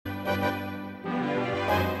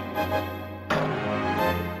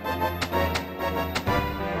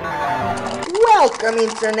Welcome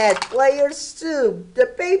Internet players to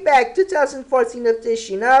the Payback 2014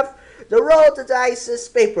 edition of the Roll the Dice's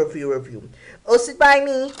pay-per-view review, hosted by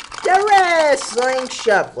me, the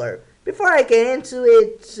WrestlingShuffler. Before I get into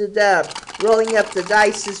it, the Rolling Up the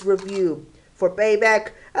Dice's review for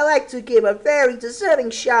Payback, I'd like to give a very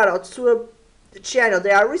deserving shout out to a channel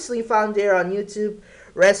that I recently found there on YouTube,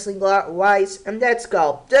 wrestling-wise, and that's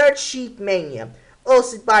called DIRTSHEET MANIA,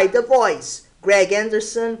 hosted by The Voice, Greg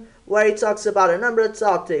Anderson, where he talks about a number of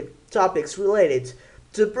topics related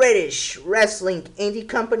to British wrestling indie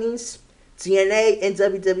companies, TNA, and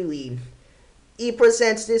WWE. He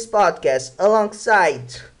presents this podcast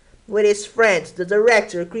alongside with his friend, the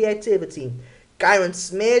director of creativity, Kyron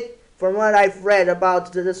Smith. From what I've read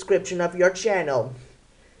about the description of your channel,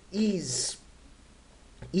 he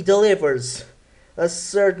delivers a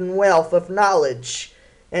certain wealth of knowledge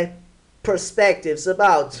and perspectives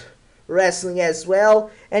about wrestling as well,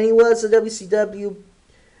 and he was a WCW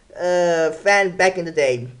fan back in the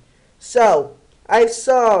day. So I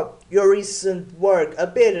saw your recent work,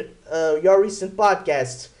 your recent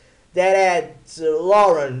podcast that had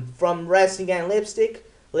Lauren from Wrestling and Lipstick.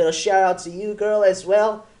 Little shout out to you, girl, as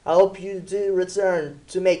well. I hope you do return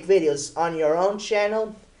to make videos on your own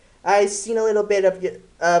channel. I seen a little bit of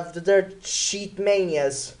the Dirt Sheet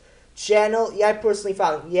Mania's channel. Yeah, I personally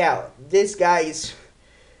found, these guys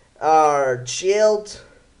are chilled.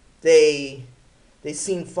 They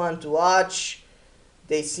seem fun to watch.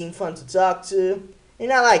 They seem fun to talk to,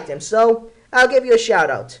 and I like them. So I'll give you a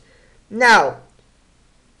shout out. Now,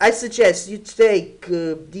 I suggest you take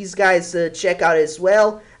these guys check out as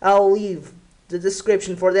well. I'll leave the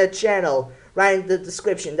description for that channel right in the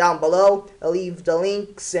description down below. I'll leave the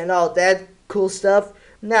links and all that cool stuff.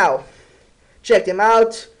 Now, check them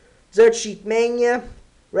out. Dirt Sheet Mania,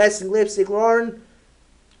 Wrestling Lipstick Lauren.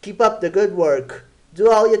 Keep up the good work. Do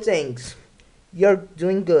all your things. You're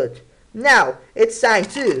doing good. Now, it's time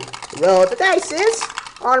to roll the dice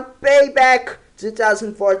on Payback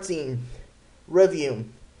 2014 review.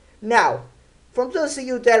 Now, from those of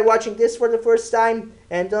you that are watching this for the first time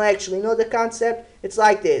and don't actually know the concept, it's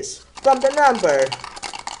like this. From the number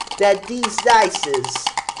that these dice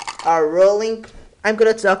are rolling, I'm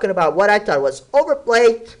going to talk about what I thought was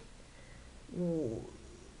overplayed,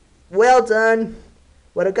 well done,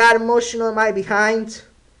 what I got emotional in my behind,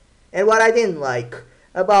 and what I didn't like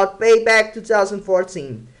about Payback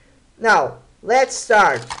 2014. Now, let's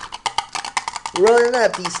start rolling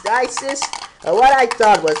up these dice. What I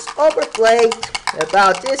thought was overplayed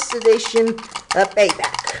about this edition of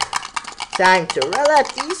Payback. Time to roll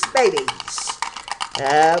up these babies.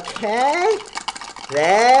 Okay,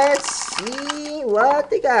 let's see what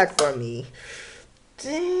they got for me.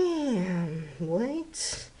 Damn,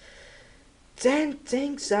 wait. 10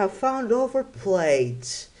 things I found overplayed.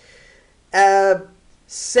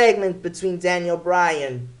 Segment between Daniel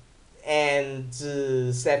Bryan and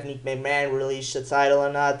Stephanie McMahon released the title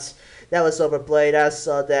or not. That was overplayed. I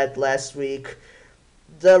saw that last week.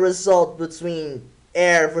 The result between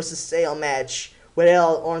Air versus Sale match with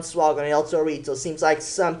El Hornswoggle and El Torito seems like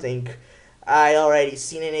something I already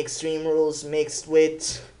seen in Extreme Rules mixed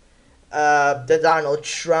with the Donald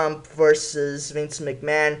Trump versus Vince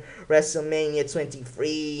McMahon WrestleMania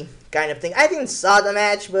 23 kind of thing. I didn't saw the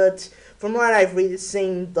match, but from what I've read, it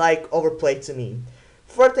seemed like overplayed to me.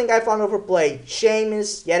 Fourth thing I found overplayed,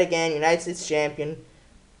 Sheamus, yet again, United States Champion,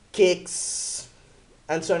 kicks,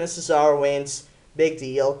 Antonio Cesaro wins, big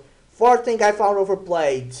deal. Fourth thing I found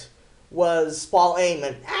overplayed was Paul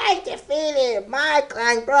Heyman. I defeated my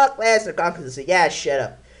client Brock Lesnar. Conquers say, yeah, shut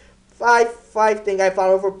up. Five thing I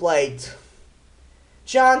found overplayed,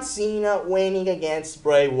 John Cena winning against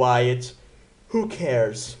Bray Wyatt. Who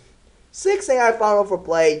cares? Sixth thing I found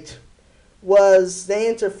overplayed was the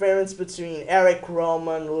interference between Eric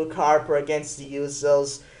Rowan and Luke Harper against the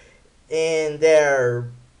Usos in their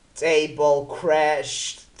table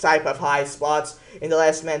crash type of high spots in the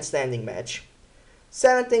last man standing match.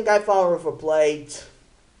 Seventh thing I found overplayed,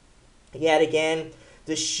 yet again,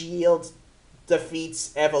 the Shield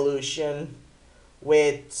defeats Evolution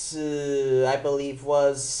with, I believe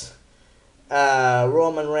was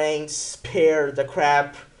Roman Reigns speared the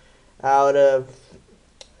crap out of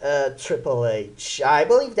Triple H. I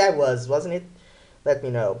believe that wasn't it? Let me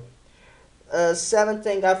know. Seventh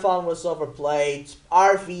thing I found was overplayed,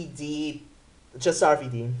 RVD, just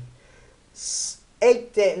RVD.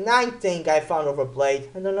 Ninth thing I found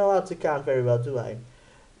overplayed, I don't know how to count very well, do I?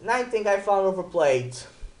 Ninth thing I found overplayed,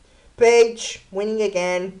 Paige winning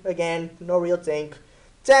again, no real thing.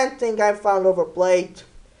 10th thing I found overplayed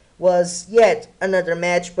was yet another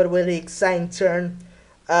match, but with the exciting turn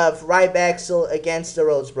of Ryback against the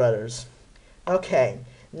Rhodes Brothers. Okay,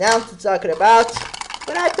 now to talk about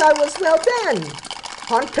what I thought was well done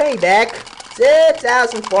on Payback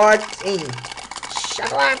 2014.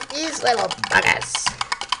 Shut up, these little buggers.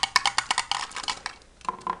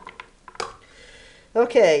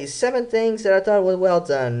 Okay, 7 things that I thought were well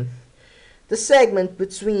done. The segment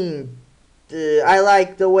between I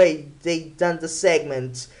like the way they done the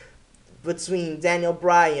segment between Daniel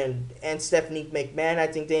Bryan and Stephanie McMahon. I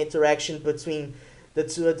think the interaction between the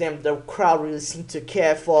two of them, the crowd really seemed to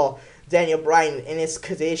care for Daniel Bryan in his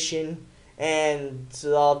condition and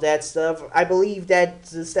all that stuff. I believe that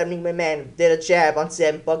Stephanie McMahon did a jab on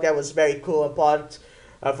CM Punk that was very cool and part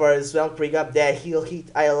of her as well, bring up that heel heat.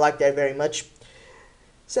 I like that very much.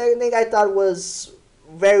 Second thing I thought was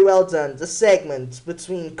very well done, the segment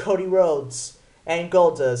between Cody Rhodes and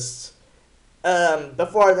Goldust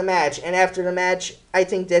before the match and after the match. I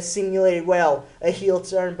think that simulated well a heel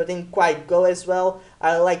turn, but didn't quite go as well.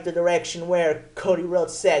 I like the direction where Cody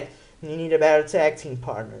Rhodes said, "You need a better tag team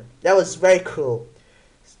partner." That was very cool.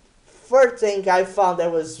 Third thing I found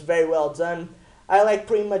that was very well done, I like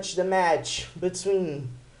pretty much the match between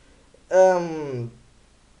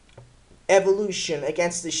Evolution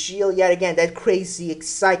against the Shield. Yet again, that crazy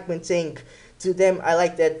excitement thing to them, I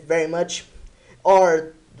like that very much.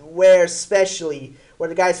 Or where especially where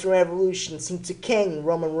the guys from Evolution seem to king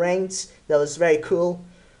Roman Reigns. That was very cool.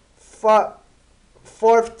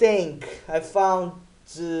 Fourth thing I found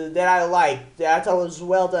that I liked, that I thought was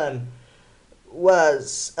well done,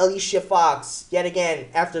 was Alicia Fox. Yet again,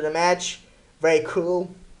 after the match, very cool.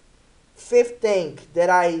 Fifth thing that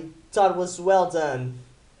I thought was well done,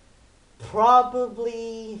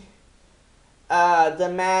 probably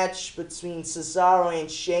the match between Cesaro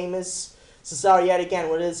and Sheamus. Cesaro, yet again,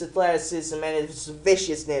 with his athleticism and his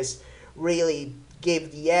viciousness, really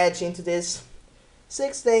gave the edge into this.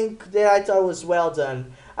 Sixth thing that I thought was well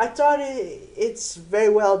done, I thought it's very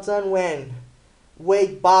well done when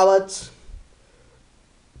Wade Barrett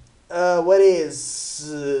turns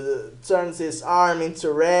his arm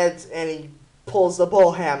into red and he pulls the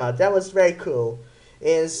bull hammer. That was very cool.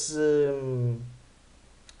 His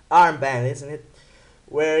armband, isn't it?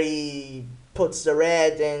 Where he puts the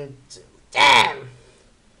red and damn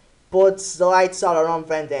puts the lights out on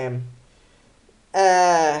Van Dam.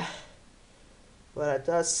 What I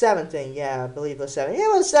thought, 17, yeah, I believe it was 7. It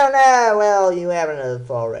was 7, well, you haven't heard it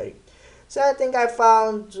already. So I think I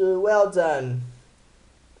found well done.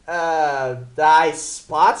 The ice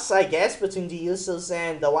spots, I guess, between the Usos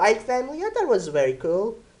and the White family. I thought it was very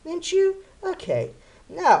cool, didn't you? Okay,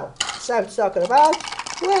 now, so I'm talking about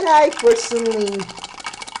what I personally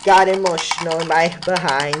got emotional in my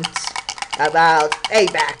behind about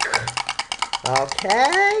Payback.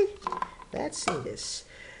 Okay, let's see this.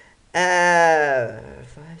 5,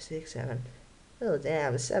 6, 7. Oh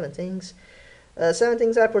damn, 7 things. 7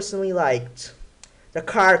 things I personally liked. The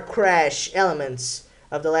car crash elements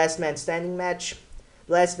of the Last Man Standing match.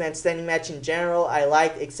 The Last Man Standing match in general I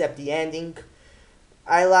liked, except the ending.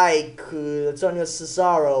 I like Antonio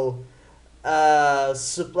Cesaro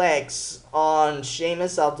suplex on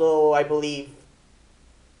Sheamus, although I believe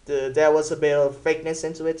there was a bit of fakeness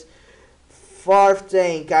into it. Fourth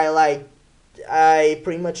thing I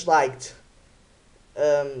pretty much liked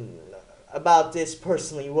about this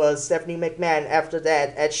personally was Stephanie McMahon after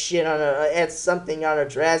that had something on her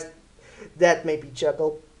dress that made me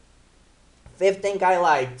chuckle. Fifth thing I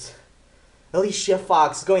liked, Alicia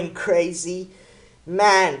Fox going crazy.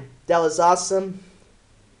 Man, that was awesome.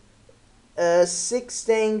 Sixth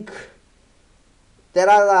thing that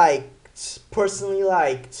I personally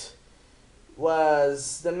liked,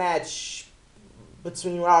 was the match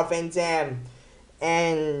between Rob Van Dam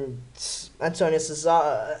and Antonio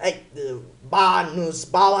Cesaro, Banus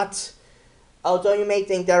Ballat. Although you may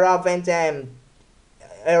think that Rob Van Dam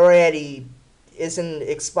already isn't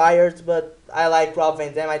expired, but I like Rob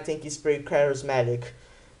Van Dam. I think he's pretty charismatic.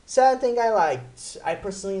 Second thing I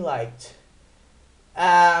personally liked.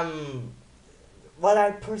 What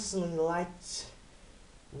I personally liked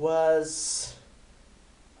was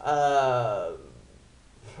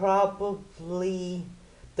probably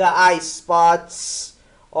the ice spots,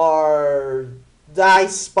 or the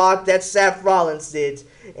ice spot that Seth Rollins did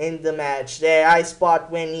in the match. The ice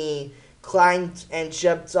spot when he climbed and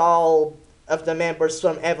jumped all of the members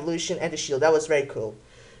from Evolution and the Shield. That was very cool.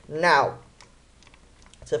 Now,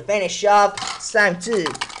 to finish off, it's time to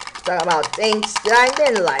talk about things that I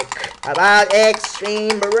didn't like about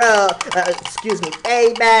Extreme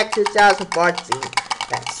Payback 2014.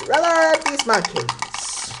 That's Thriller of these monkeys.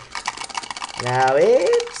 Now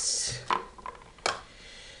it's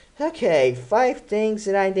okay. 5 things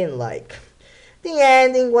that I didn't like. The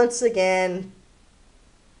ending, once again,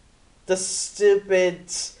 the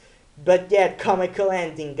stupid but yet comical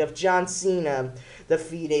ending of John Cena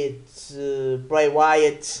defeated Bray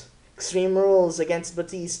Wyatt. Extreme Rules against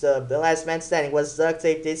Batista. The last man standing was duct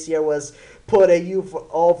tape. This year was put a U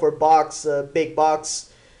over box, big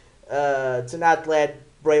box, to not let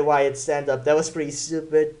Bray Wyatt stand up. That was pretty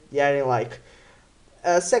stupid. Yeah, I didn't like.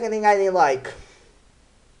 Second thing I didn't like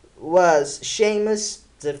was Sheamus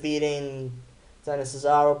defeating Sonny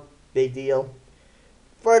Cesaro. Big deal.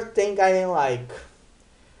 Third thing I didn't like,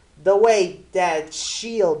 the way that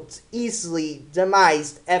Shield easily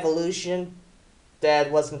demised Evolution.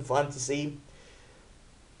 That wasn't fun to see.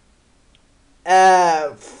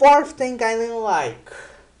 Fourth thing I didn't like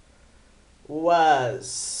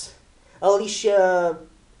was Alicia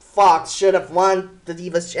Fox should have won the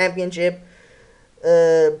Divas Championship.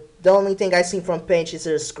 The only thing I seen from Paige is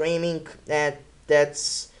her screaming, and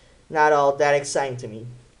that's not all that exciting to me.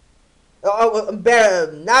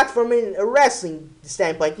 Not from a wrestling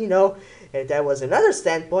standpoint, you know. If that was another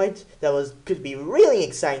standpoint, could be really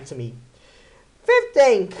exciting to me. Fifth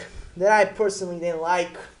thing that I personally didn't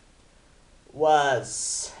like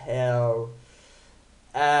was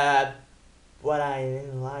what I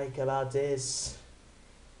didn't like about this,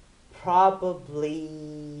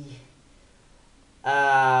 probably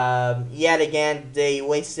yet again they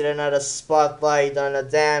wasted another spotlight on a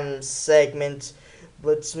damn segment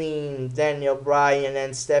between Daniel Bryan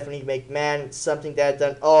and Stephanie McMahon, something that I've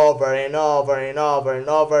done over and over and over and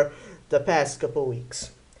over the past couple weeks.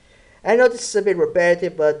 I know this is a bit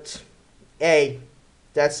repetitive, but hey,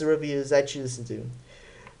 that's the reviews I choose to do.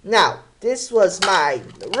 Now, this was my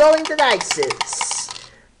Rolling the Dice's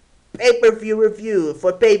pay-per-view review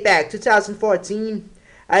for Payback 2014.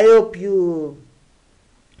 I hope you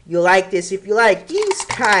like this. If you like these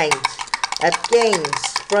kind of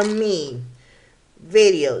games from me,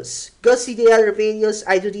 videos, go see the other videos.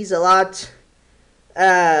 I do these a lot.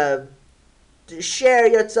 Share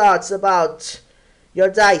your thoughts about your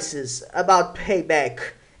dices, about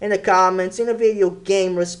Payback in the comments, in a video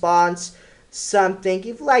game response, something.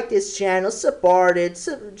 If you like this channel, support it,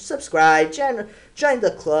 subscribe, join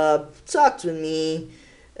the club, talk to me,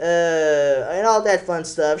 and all that fun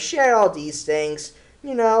stuff. Share all these things.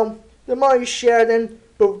 You know, the more you share them,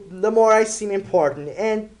 the more I seem important.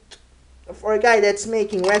 And for a guy that's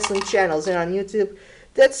making wrestling channels and on YouTube,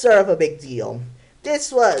 that's sort of a big deal.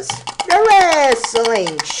 This was the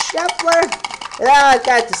Wrestling Shuffler. And all I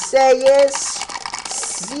got to say is,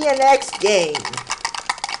 see you next game.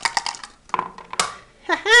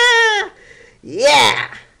 Haha!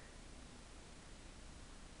 Yeah!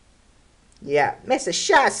 Yeah, Mr.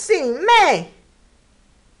 Shot City, man!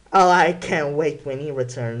 Oh, I can't wait when he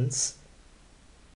returns.